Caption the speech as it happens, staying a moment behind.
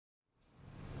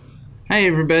Hi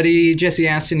everybody, Jesse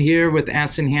Aston here with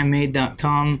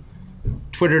astonhandmade.com,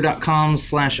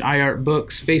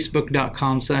 twitter.com/iartbooks,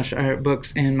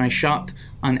 facebook.com/iartbooks, and my shop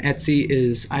on Etsy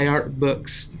is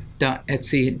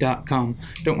iartbooks.etsy.com.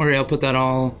 Don't worry, I'll put that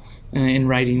all in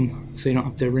writing so you don't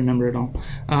have to remember it all.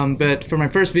 But for my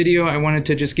first video, I wanted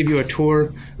to just give you a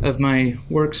tour of my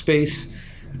workspace.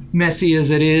 Messy as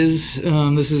it is,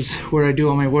 this is where I do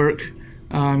all my work.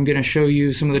 I'm going to show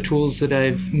you some of the tools that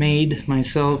I've made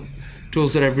myself,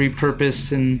 tools that I've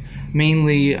repurposed, and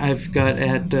mainly I've got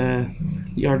at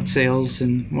yard sales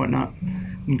and whatnot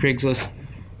and Craigslist.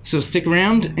 So stick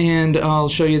around and I'll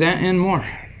show you that and more.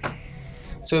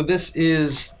 So this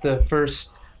is the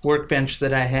first workbench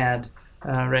that I had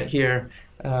right here.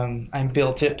 I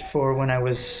built it for when I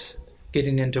was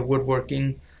getting into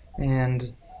woodworking,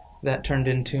 and that turned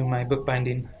into my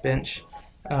bookbinding bench.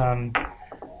 I'm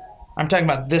talking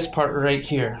about this part right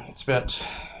here. It's about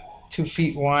 2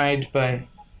 feet wide by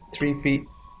 3 feet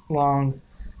long,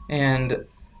 and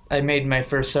I made my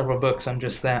first several books on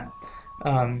just that.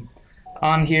 On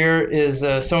here is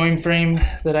a sewing frame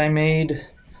that I made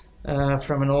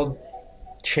from an old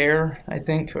chair, I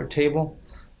think, or table,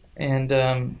 and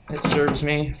it serves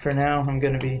me for now. I'm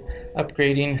going to be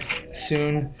upgrading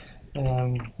soon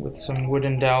with some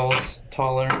wooden dowels,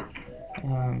 taller,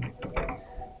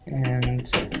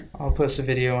 and I'll post a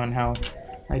video on how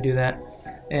I do that.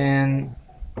 And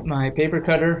my paper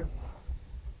cutter,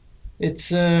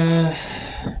 it's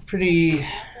pretty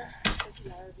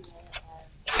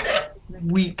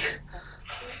weak.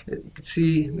 You can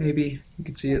see, maybe you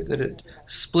can see it, that it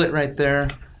split right there.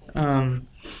 So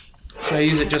I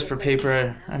use it just for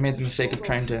paper. I made the mistake of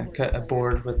trying to cut a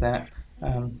board with that.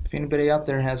 If anybody out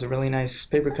there has a really nice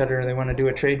paper cutter, they want to do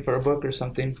a trade for a book or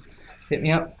something, hit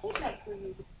me up.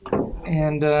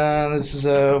 And this is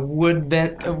a wood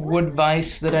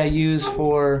vise that I use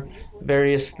for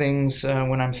various things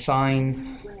when I'm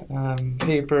sawing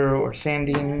paper or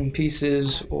sanding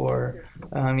pieces, or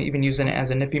even using it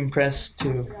as a nipping press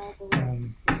to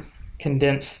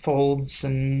condense folds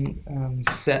and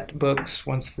set books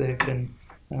once they've been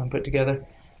put together.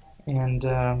 And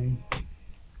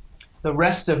the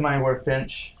rest of my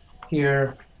workbench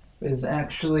here is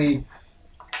actually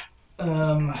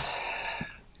a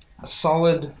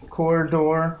solid core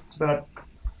door. It's about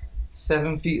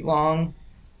 7 feet long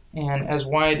and as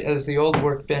wide as the old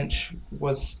workbench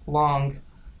was long.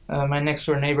 My next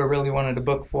door neighbor really wanted a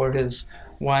book for his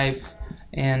wife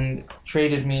and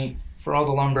traded me for all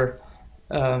the lumber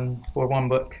for one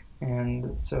book,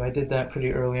 and so I did that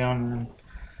pretty early on, and I'm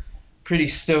pretty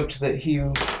stoked that he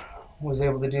was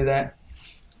able to do that.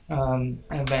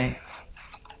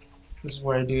 This is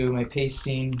where I do my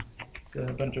pasting. It's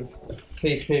a bunch of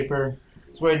paste paper.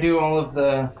 It's where I do all of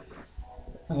the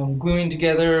gluing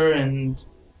together and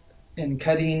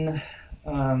cutting.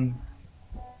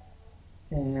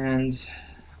 And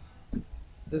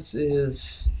this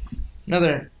is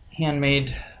another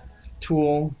handmade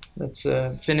tool. That's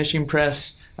a finishing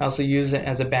press. I also use it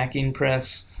as a backing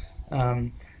press.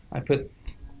 I put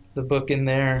the book in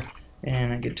there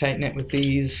and I can tighten it with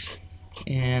these,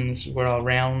 and this is where I'll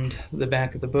round the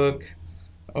back of the book,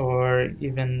 or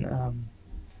even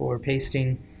for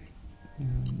pasting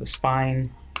the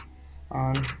spine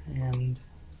on, and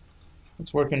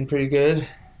it's working pretty good,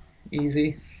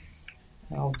 easy.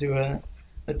 I'll do a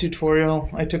tutorial.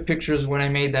 I took pictures when I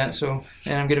made that, and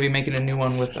I'm going to be making a new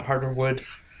one with the harder wood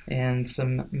and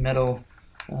some metal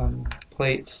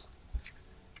plates.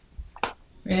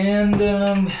 And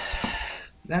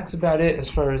that's about it as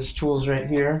far as tools right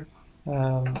here.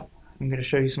 I'm going to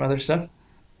show you some other stuff.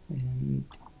 And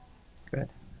go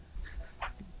ahead.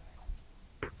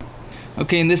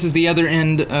 Okay, and this is the other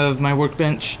end of my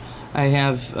workbench. I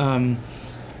have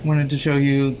wanted to show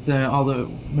you all the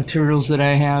materials that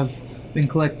I have been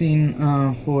collecting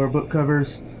for book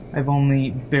covers. I've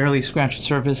only barely scratched the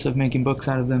surface of making books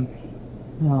out of them,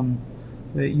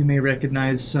 but you may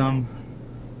recognize some.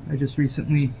 I just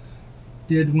recently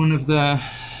did one of the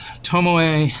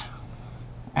Tomoe,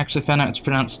 actually found out it's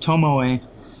pronounced Tomoe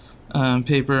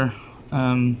paper,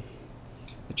 the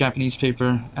Japanese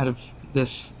paper, out of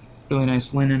this really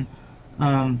nice linen.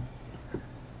 And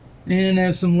I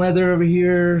have some leather over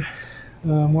here,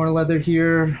 more leather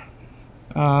here,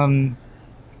 and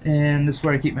this is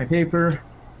where I keep my paper,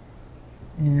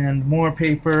 and more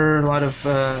paper, a lot of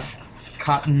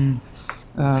cotton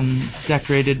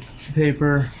decorated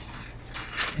paper,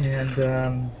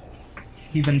 and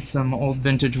even some old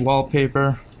vintage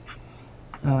wallpaper.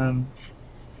 And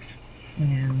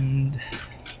I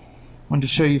wanted to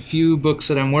show you a few books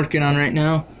that I'm working on right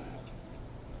now.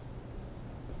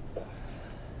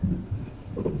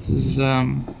 This is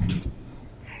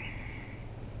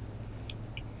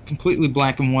completely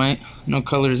black and white, no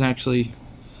colors actually.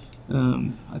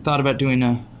 I thought about doing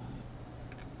a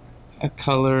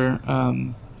color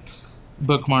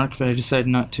bookmark, but I decided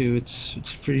not to. It's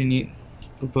a pretty neat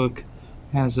book. It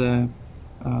has a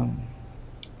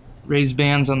raised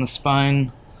bands on the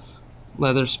spine,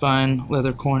 leather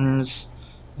corners,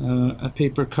 a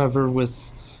paper cover with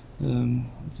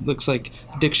it looks like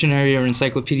dictionary or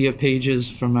encyclopedia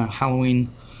pages from a Halloween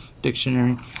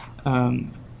dictionary,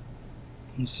 and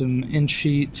some end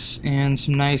sheets and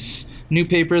some nice new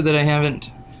paper that I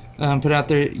haven't put out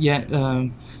there yet,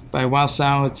 by Wow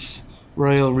Sao. It's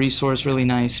Royal Resource, really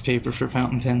nice paper for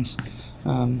fountain pens.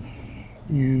 And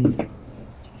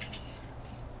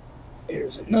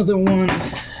here's another one,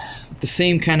 the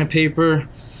same kind of paper,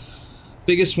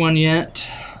 biggest one yet.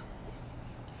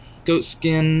 Goat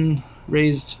skin,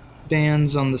 raised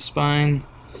bands on the spine.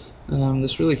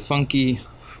 This really funky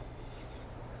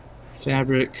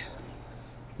fabric.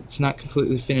 It's not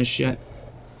completely finished yet.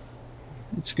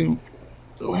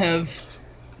 It'll have,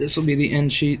 this will be the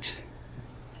end sheet,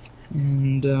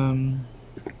 and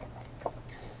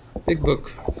big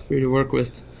book for you to work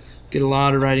with. Get a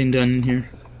lot of writing done in here.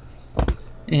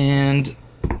 And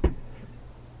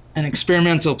an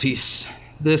experimental piece.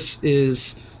 This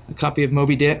is a copy of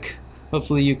Moby Dick.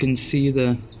 Hopefully you can see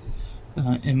the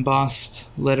embossed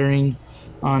lettering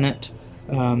on it.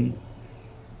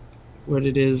 What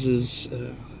it is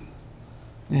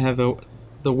I have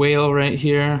the whale right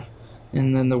here,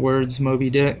 and then the words Moby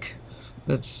Dick.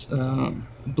 That's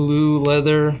blue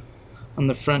leather on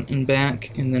the front and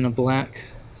back, and then a black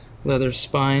leather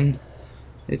spine.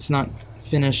 It's not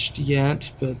finished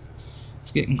yet, but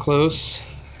it's getting close.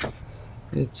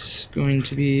 It's going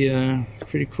to be a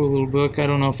pretty cool little book. I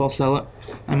don't know if I'll sell it.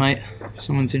 I might, if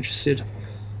someone's interested.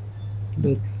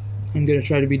 But I'm going to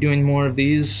try to be doing more of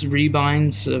these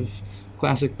rebinds of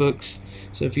classic books.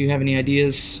 So if you have any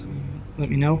ideas, let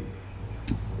me know.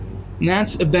 And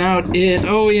that's about it.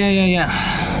 Oh,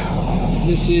 yeah.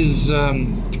 This is a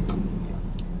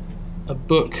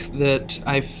book that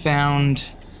I found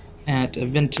at a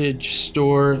vintage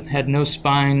store. It had no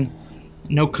spine,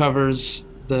 no covers.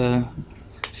 The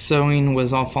sewing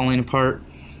was all falling apart,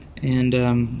 and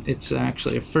it's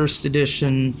actually a first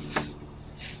edition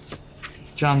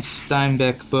John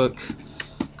Steinbeck book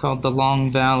called The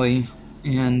Long Valley,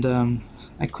 and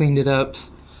I cleaned it up.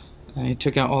 I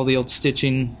took out all the old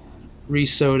stitching,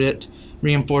 re-sewed it,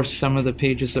 reinforced some of the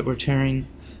pages that were tearing,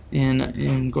 and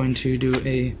I'm going to do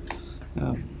a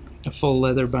full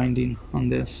leather binding on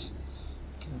this.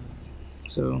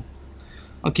 So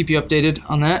I'll keep you updated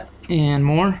on that and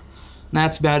more.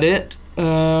 That's about it.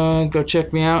 Go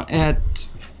check me out at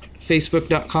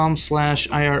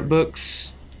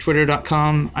facebook.com/iartbooks,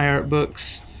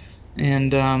 twitter.com/iartbooks,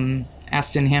 and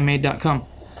astonhandmade.com.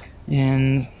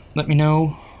 And let me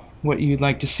know what you'd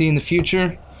like to see in the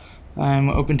future. I'm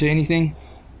open to anything,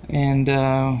 and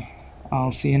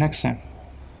I'll see you next time.